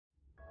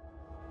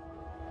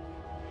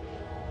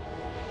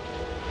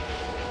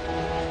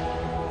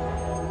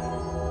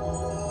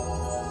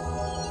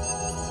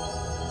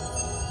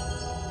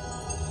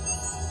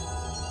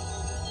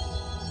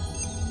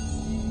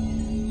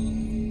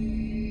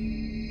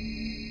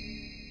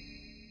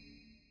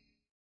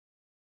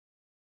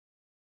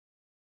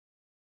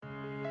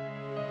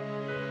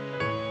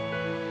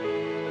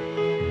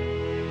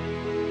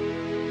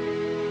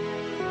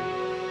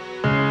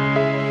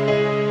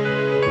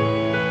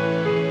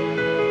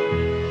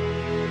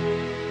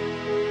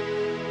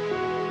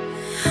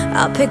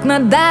I'll pick my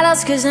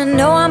battles 'cause I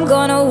know I'm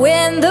gonna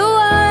win the war.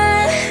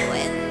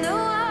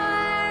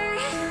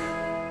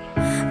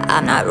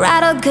 I'm not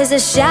rattled 'cause I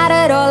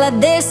shattered all of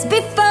this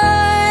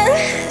before.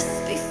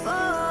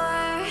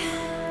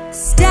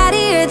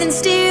 Steadier than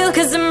steel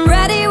 'cause I'm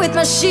ready with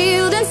my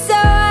shield and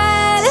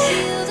sword.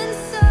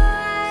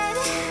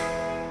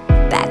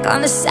 Back on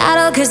the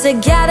saddle 'cause I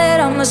gathered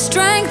all my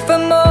strength for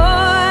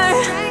more.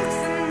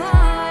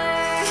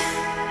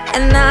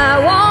 And I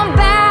won't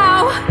bow,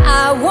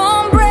 I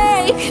won't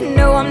break.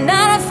 No, I'm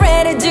not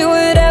afraid to do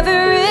whatever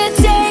it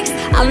takes.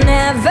 I'll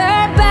never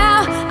bow,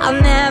 I'll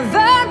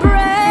never break.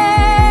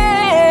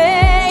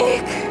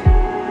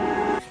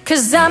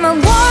 'Cause I'm a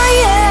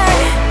warrior,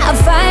 I'll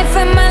fight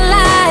for my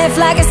life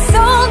like a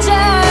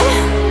soldier.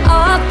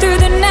 All through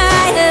the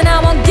night and I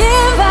won't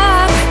give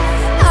up.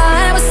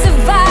 I will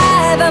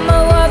survive, I'm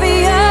a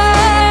warrior.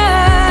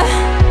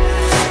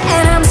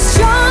 And I'm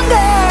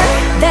stronger,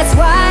 that's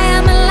why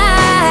I'm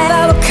alive.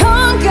 I will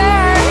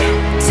conquer,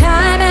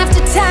 time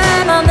after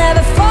time, I'll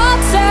never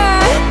falter.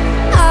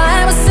 I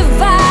will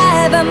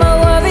survive, I'm a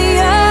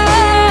warrior.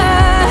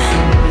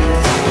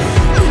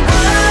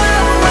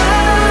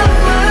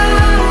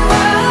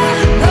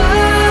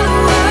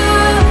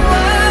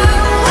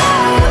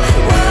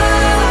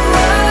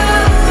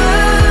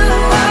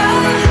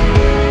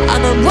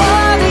 I'm a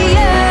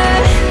warrior.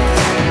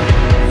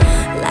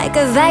 Like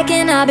a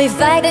Viking, I'll be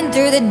fighting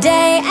through the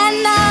day and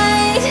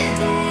night.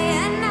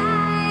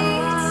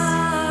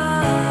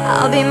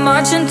 I'll be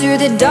marching through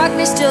the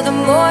darkness till the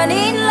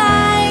morning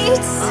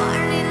light.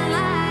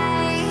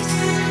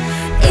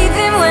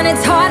 Even when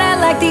it's harder,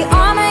 like the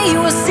armor, you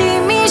will see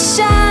me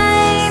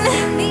shine.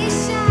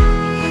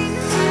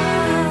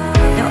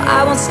 No, I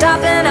won't stop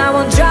and I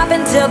won't drop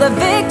until the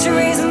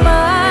victory's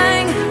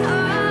mine.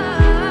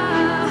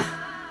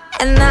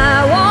 And I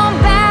won't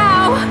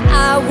bow,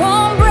 I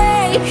won't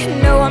break.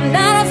 No, I'm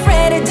not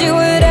afraid to do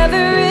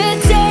whatever it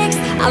takes.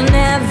 I'll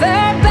never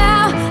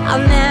bow,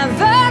 I'll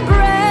never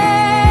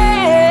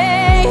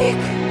break.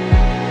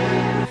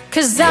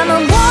 'Cause I'm a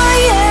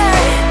warrior,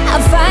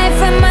 I'll fight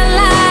for my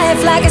life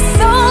like a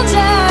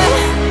soldier.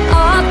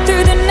 All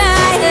through the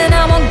night and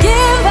I won't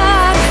give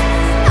up.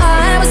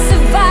 I will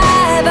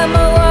survive, I'm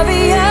a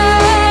warrior.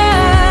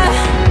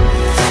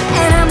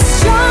 And I'm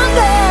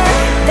stronger,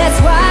 that's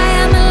why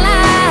I'm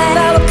alive.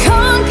 I will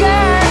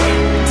conquer,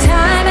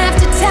 time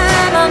after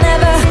time, I'll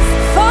never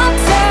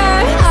falter.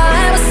 I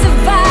will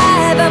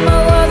survive, I'm a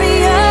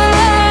warrior.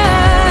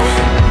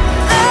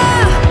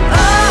 Oh,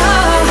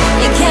 oh,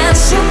 you can't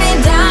shoot me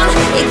down,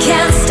 you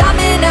can't stop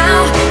me now.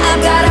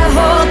 I've got a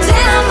whole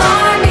damn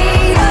army.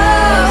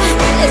 Oh,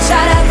 they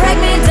try to break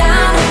me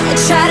down, they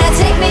try to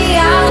take me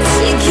out.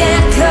 You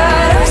can't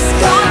cut or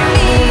scar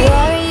me.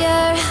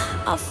 Warrior,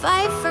 I'll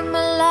fight for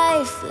my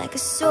life like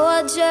a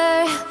soldier.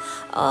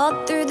 All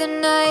through the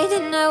night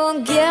and I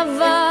won't give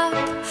up.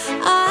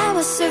 I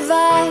will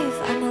survive,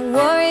 I'm a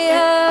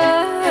warrior.